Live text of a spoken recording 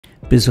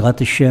Bizrat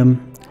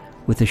Hashem,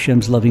 with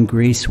Hashem's loving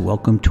grace,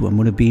 welcome to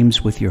Amunah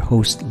Beams with your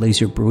host,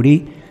 Laser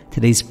Brody.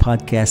 Today's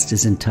podcast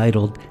is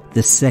entitled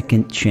The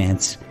Second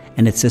Chance,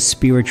 and it's a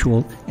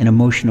spiritual and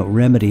emotional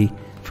remedy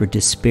for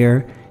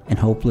despair and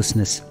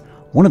hopelessness.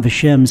 One of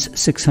Hashem's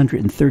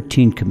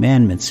 613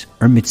 commandments,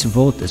 or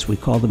mitzvot as we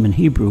call them in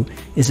Hebrew,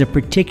 is a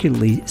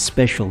particularly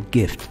special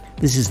gift.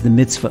 This is the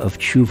mitzvah of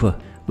tshuva,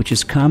 which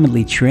is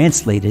commonly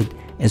translated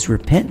as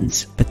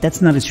repentance, but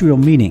that's not its real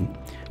meaning.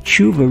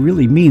 Tshuva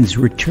really means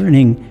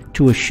returning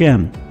to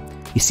Hashem.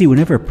 You see,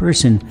 whenever a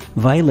person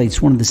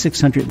violates one of the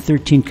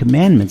 613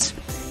 commandments,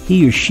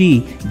 he or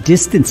she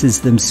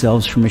distances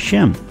themselves from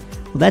Hashem.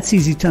 Well, that's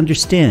easy to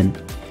understand.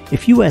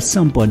 If you ask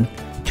someone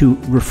to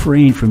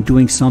refrain from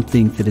doing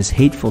something that is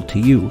hateful to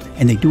you,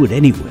 and they do it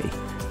anyway,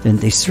 then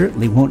they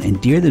certainly won't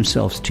endear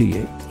themselves to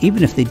you.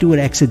 Even if they do it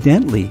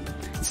accidentally,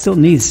 it still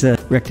needs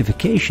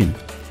rectification.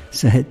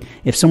 So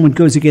if someone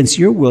goes against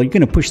your will, you're going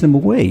to push them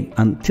away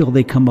until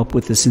they come up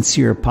with a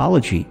sincere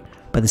apology.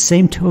 By the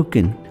same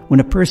token,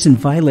 when a person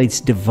violates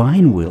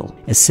divine will,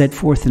 as set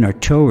forth in our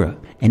Torah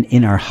and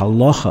in our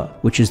halacha,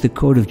 which is the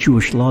code of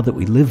Jewish law that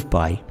we live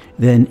by,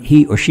 then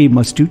he or she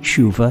must do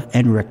tshuva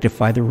and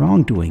rectify the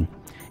wrongdoing.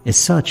 As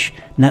such,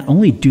 not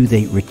only do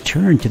they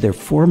return to their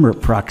former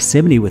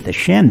proximity with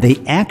Hashem, they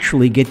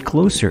actually get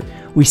closer.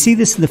 We see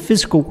this in the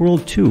physical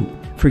world too.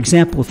 For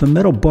example, if a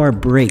metal bar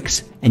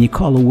breaks and you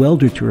call a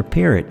welder to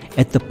repair it,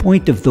 at the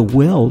point of the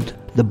weld,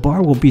 the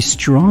bar will be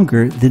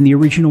stronger than the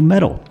original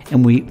metal.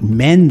 And we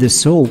mend the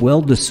soul,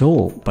 weld the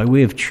soul by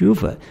way of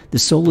tshuva. The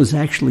soul is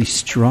actually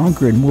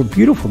stronger and more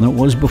beautiful than it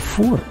was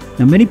before.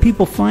 Now, many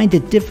people find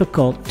it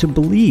difficult to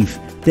believe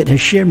that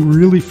Hashem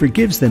really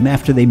forgives them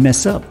after they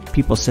mess up.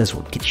 People says,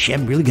 well, is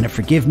Hashem really going to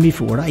forgive me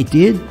for what I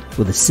did?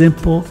 Well, the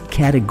simple,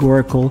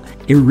 categorical,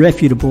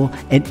 irrefutable,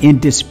 and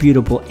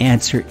indisputable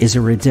answer is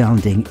a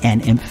resounding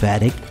and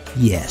emphatic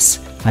yes.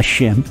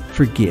 Hashem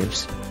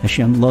forgives.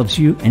 Hashem loves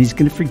you, and He's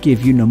going to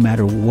forgive you no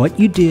matter what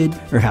you did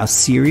or how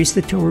serious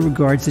the Torah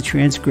regards the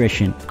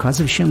transgression. Because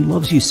Hashem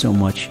loves you so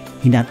much,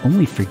 He not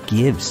only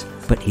forgives,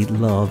 but He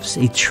loves,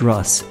 He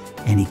trusts,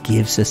 and He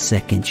gives a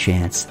second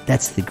chance.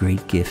 That's the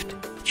great gift.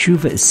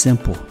 Tshuva is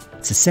simple.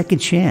 It's a second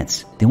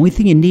chance. The only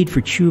thing you need for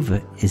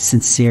tshuva is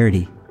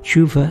sincerity.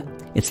 Tshuva,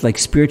 it's like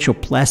spiritual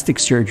plastic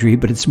surgery,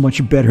 but it's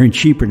much better and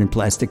cheaper than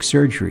plastic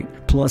surgery.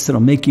 Plus,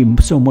 it'll make you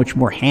so much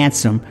more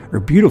handsome or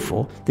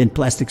beautiful than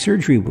plastic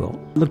surgery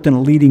will. I looked on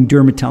a leading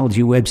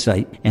dermatology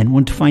website and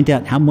wanted to find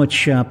out how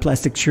much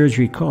plastic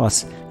surgery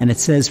costs. And it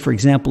says, for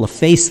example, a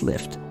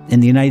facelift in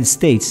the United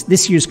States,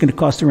 this year is going to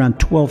cost around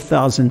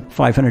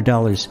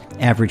 $12,500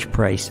 average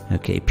price.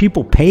 Okay,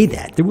 people pay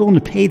that. They're willing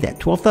to pay that,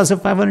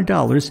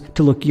 $12,500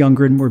 to look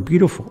younger and more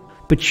beautiful.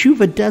 But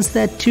tshuva does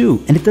that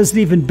too, and it does it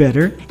even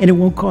better, and it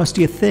won't cost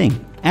you a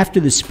thing. After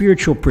the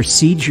spiritual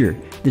procedure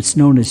that's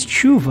known as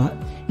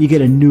tshuva, you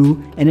get a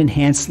new and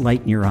enhanced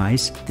light in your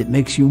eyes that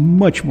makes you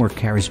much more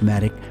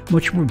charismatic,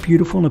 much more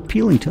beautiful and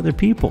appealing to other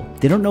people.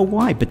 They don't know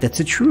why, but that's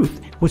the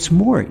truth. What's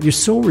more, your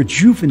soul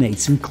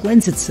rejuvenates and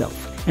cleanses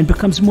itself and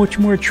becomes much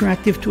more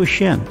attractive to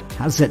Hashem.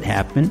 How does that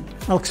happen?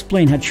 I'll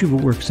explain how tshuva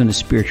works on a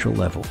spiritual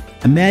level.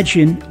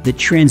 Imagine that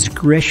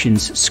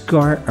transgressions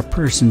scar a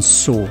person's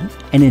soul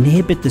and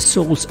inhibit the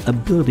soul's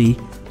ability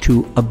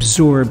to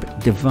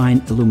absorb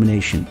divine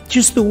illumination.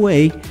 Just the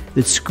way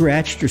that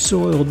scratched or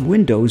soiled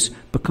windows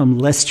become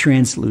less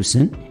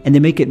translucent and they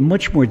make it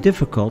much more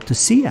difficult to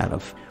see out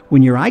of.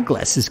 When your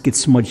eyeglasses get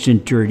smudged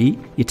and dirty,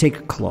 you take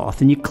a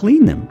cloth and you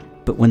clean them.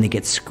 But when they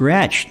get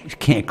scratched, you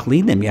can't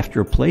clean them, you have to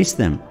replace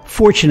them.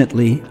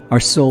 Fortunately, our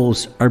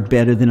souls are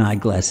better than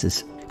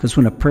eyeglasses. Because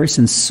when a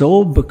person's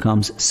soul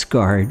becomes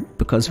scarred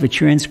because of a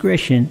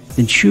transgression,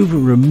 then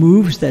tshuva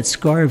removes that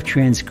scar of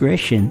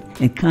transgression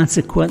and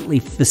consequently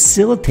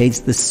facilitates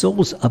the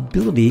soul's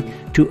ability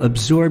to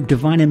absorb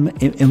divine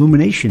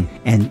illumination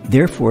and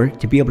therefore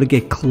to be able to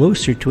get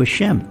closer to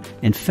Hashem.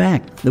 In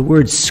fact, the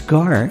word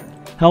scar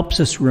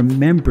helps us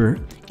remember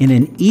in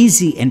an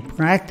easy and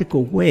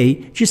practical way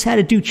just how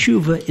to do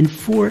tshuva in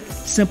 4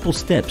 simple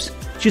steps,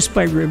 just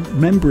by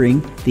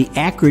remembering the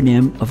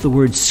acronym of the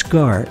word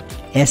SCAR,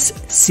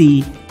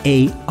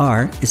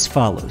 S-C-A-R, as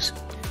follows.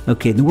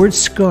 Okay, the word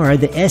SCAR,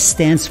 the S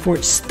stands for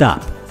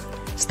stop.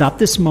 Stop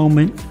this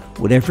moment,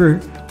 whatever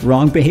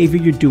wrong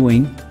behavior you're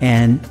doing,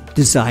 and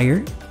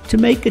desire to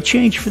make a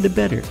change for the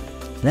better.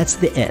 That's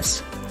the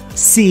S.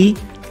 C,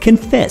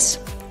 confess.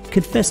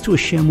 Confess to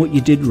Hashem what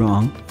you did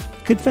wrong.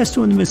 Confess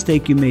to him the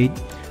mistake you made.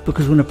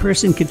 Because when a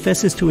person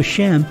confesses to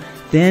Hashem,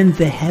 then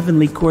the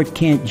heavenly court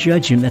can't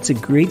judge him. That's a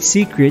great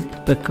secret,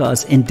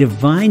 because in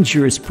divine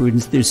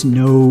jurisprudence, there's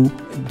no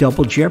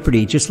double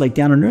jeopardy. Just like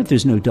down on earth,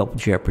 there's no double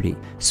jeopardy.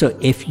 So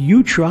if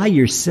you try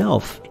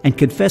yourself and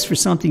confess for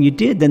something you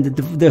did, then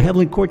the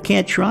heavenly court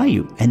can't try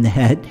you. And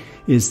that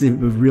is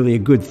really a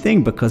good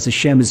thing, because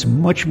Hashem is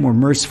much more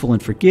merciful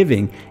and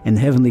forgiving, and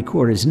the heavenly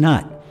court is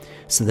not.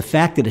 So the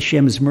fact that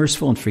Hashem is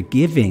merciful and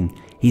forgiving,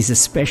 He's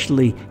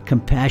especially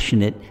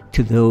compassionate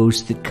to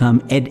those that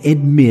come and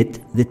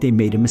admit that they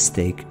made a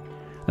mistake.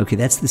 Okay,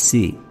 that's the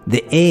C.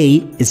 The A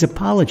is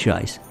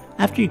apologize.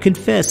 After you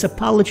confess,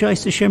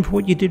 apologize to Hashem for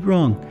what you did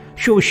wrong.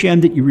 Show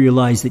Hashem that you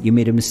realize that you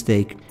made a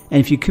mistake.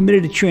 And if you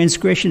committed a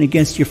transgression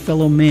against your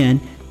fellow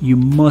man, you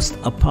must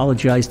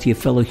apologize to your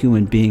fellow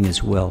human being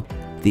as well.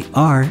 The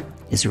R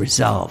is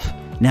resolve.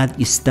 Now that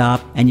you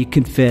stop and you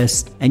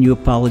confess and you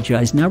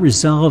apologize, now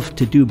resolve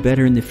to do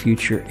better in the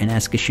future and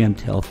ask Hashem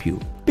to help you.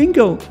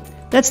 Bingo!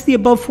 That's the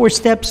above 4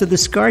 steps of the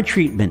SCAR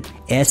treatment,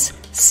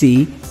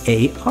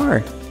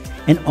 SCAR.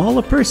 And all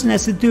a person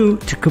has to do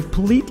to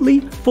completely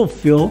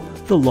fulfill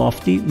the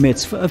lofty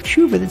mitzvah of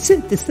tshuva. That's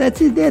it.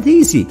 That's it. That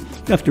easy. You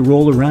don't have to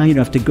roll around. You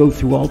don't have to go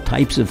through all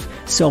types of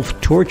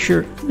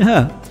self-torture.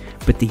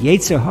 But the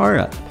Yetzer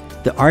Hara,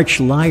 the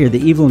arch liar, the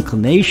evil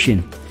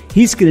inclination,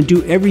 he's going to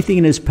do everything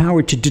in his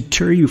power to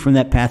deter you from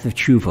that path of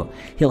tshuva.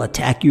 He'll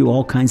attack you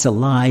all kinds of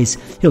lies.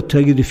 He'll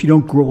tell you that if you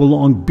don't grow a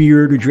long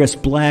beard or dress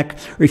black,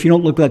 or if you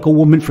don't look like a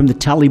woman from the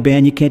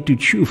Taliban, you can't do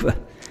tshuva.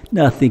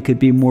 Nothing could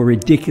be more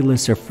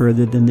ridiculous or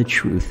further than the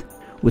truth.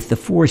 With the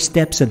 4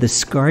 steps of the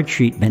SCAR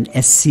treatment,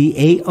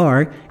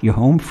 SCAR, you're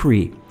home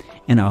free.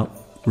 And I'll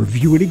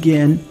review it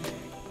again.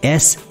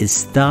 S is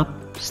stop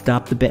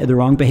the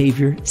wrong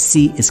behavior.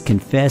 C is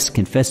confess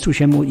to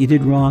Hashem what you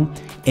did wrong.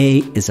 A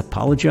is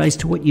apologize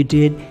to what you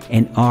did.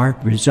 And R,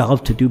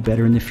 resolve to do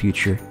better in the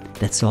future.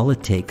 That's all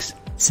it takes.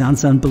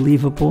 Sounds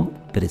unbelievable,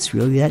 but it's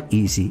really that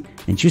easy.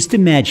 And just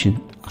imagine,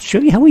 I'll show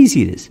you how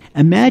easy it is.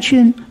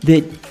 Imagine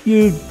that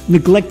you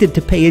neglected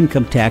to pay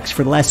income tax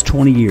for the last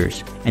 20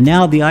 years, and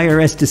now the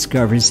IRS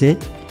discovers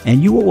it,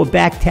 and you owe a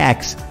back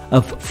tax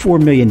of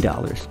 $4 million.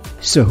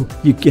 So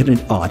you get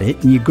an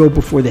audit, and you go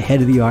before the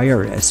head of the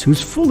IRS,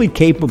 who's fully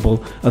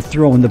capable of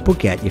throwing the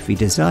book at you if he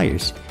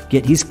desires.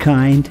 Yet he's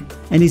kind,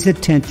 and he's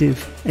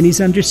attentive, and he's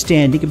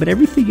understanding about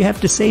everything you have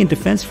to say in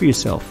defense for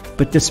yourself.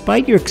 But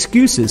despite your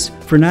excuses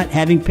for not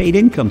having paid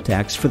income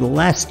tax for the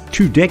last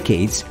 2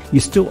 decades, you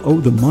still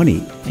owe the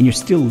money, and you're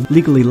still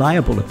legally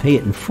liable to pay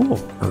it in full.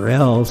 Or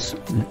else,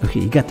 okay,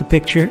 you got the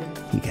picture?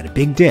 You got a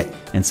big debt.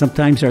 And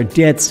sometimes our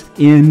debts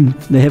in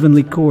the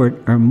heavenly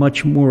court are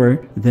much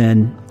more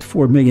than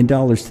 $4 million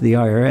to the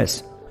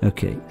IRS.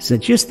 Okay, so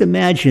just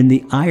imagine the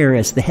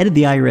IRS, the head of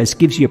the IRS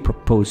gives you a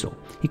proposal.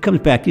 He comes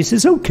back, he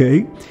says,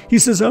 okay. He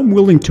says, I'm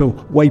willing to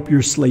wipe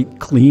your slate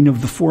clean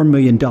of the $4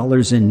 million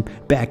in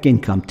back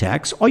income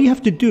tax. All you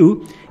have to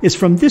do is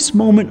from this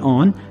moment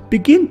on,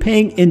 begin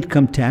paying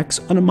income tax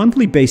on a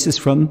monthly basis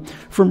from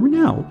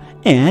now.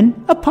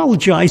 And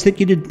apologize that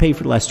you didn't pay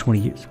for the last 20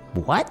 years.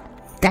 What?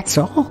 That's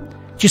all?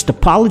 Just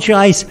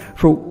apologize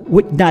for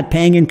not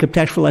paying income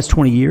tax for the last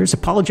 20 years?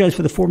 Apologize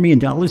for the $4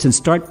 million and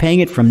start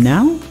paying it from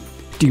now?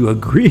 Do you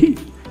agree?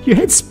 Your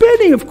head's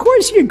spinning. Of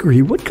course you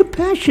agree. What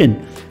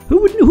compassion. Who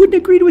wouldn't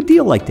agree to a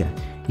deal like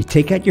that? You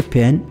take out your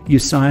pen, you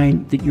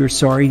sign that you're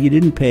sorry you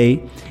didn't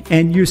pay,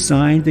 and you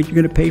sign that you're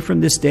going to pay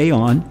from this day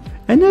on,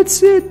 and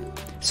that's it.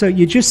 So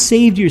you just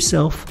saved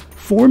yourself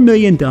 $4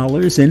 million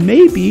and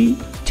maybe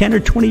 10 or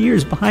 20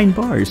 years behind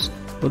bars.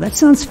 Well, that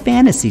sounds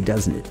fantasy,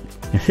 doesn't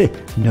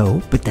it?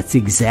 No, but that's the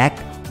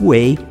exact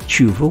way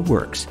tshuva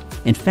works.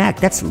 In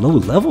fact, that's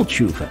low-level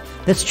tshuva.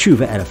 That's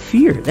tshuva out of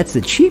fear. That's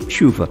the cheap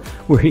tshuva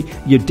where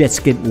your debts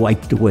get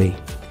wiped away.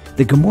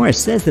 The Gemara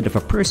says that if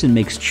a person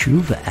makes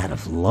tshuva out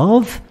of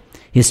love,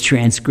 his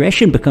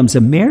transgression becomes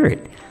a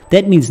merit.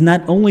 That means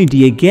not only do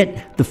you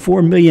get the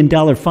 $4 million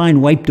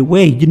fine wiped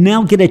away, you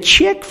now get a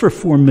check for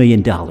 $4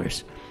 million.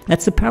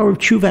 That's the power of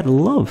tshuva out of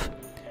love.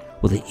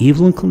 Well, the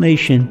evil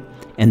inclination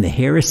and the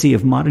heresy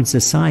of modern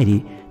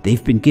society,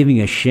 they've been giving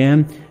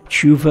Hashem,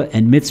 tshuva,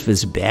 and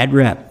mitzvahs bad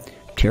rap.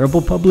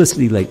 Terrible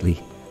publicity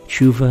lately.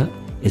 Tshuva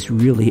is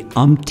really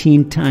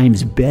umpteen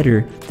times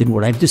better than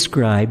what I've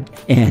described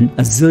and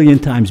a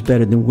zillion times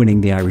better than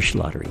winning the Irish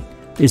lottery.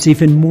 There's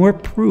even more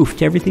proof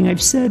to everything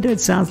I've said. It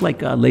sounds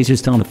like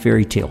Laser's telling a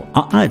fairy tale.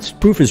 Its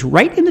proof is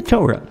right in the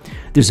Torah.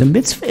 There's a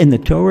mitzvah in the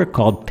Torah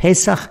called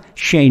Pesach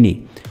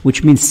Sheni,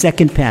 which means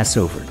second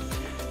Passover.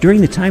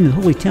 During the time of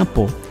the Holy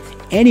Temple,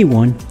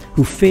 anyone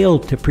who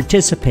failed to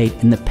participate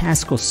in the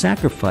Paschal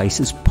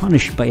sacrifice is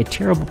punished by a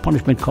terrible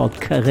punishment called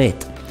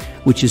karet,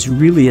 which is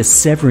really a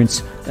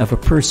severance of a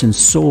person's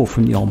soul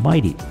from the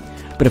Almighty.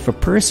 But if a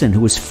person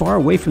who is far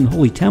away from the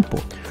Holy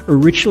Temple or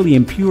ritually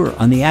impure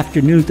on the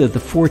afternoon of the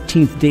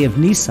 14th day of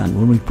Nisan,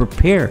 when we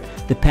prepare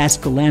the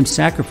Paschal Lamb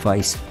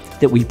sacrifice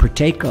that we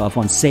partake of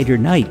on Seder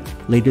night,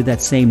 later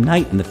that same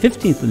night, on the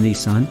 15th of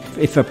Nisan,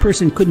 if a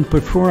person couldn't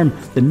perform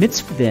the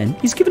mitzvah then,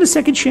 he's given a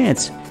second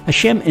chance.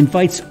 Hashem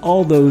invites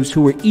all those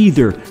who were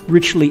either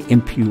ritually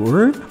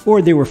impure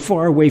or they were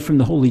far away from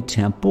the Holy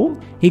Temple.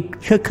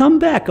 He'll come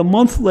back a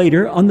month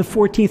later on the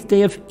 14th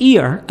day of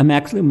Iyar,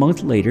 actually a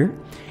month later,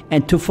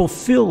 and to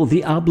fulfill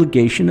the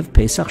obligation of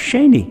Pesach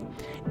Sheni.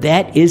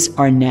 That is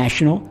our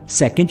national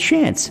second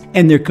chance.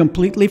 And they're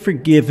completely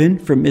forgiven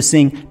for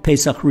missing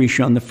Pesach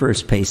Rishon, the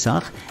first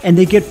Pesach, and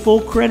they get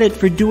full credit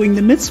for doing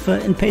the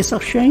mitzvah in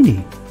Pesach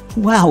Sheni.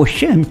 Wow,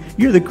 Hashem,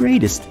 you're the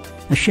greatest.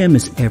 Hashem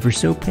is ever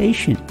so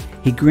patient.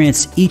 He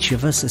grants each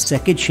of us a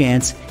second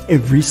chance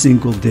every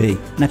single day,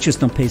 not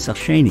just on Pesach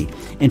Sheni.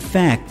 In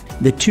fact,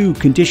 the two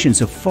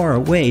conditions of far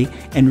away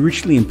and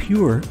richly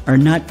impure are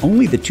not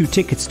only the two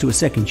tickets to a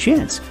second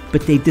chance,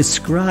 but they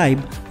describe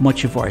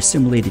much of our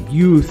assimilated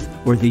youth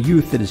or the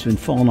youth that has been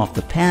fallen off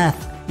the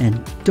path.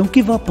 And don't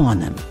give up on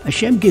them.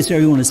 Hashem gives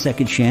everyone a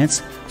second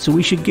chance, so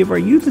we should give our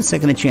youth a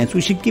second chance.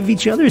 We should give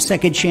each other a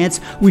second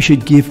chance. We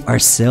should give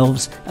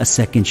ourselves a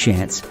second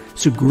chance.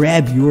 So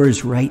grab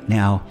yours right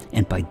now,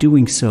 and by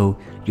doing so,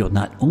 you'll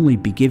not only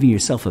be giving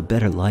yourself a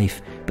better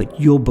life, but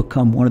you'll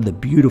become one of the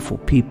beautiful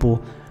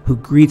people who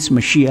greets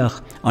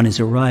Mashiach on his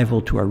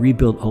arrival to our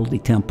rebuilt Holy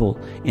Temple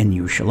in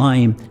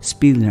Yerushalayim,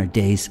 speeding our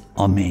days.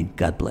 Amen.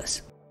 God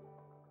bless.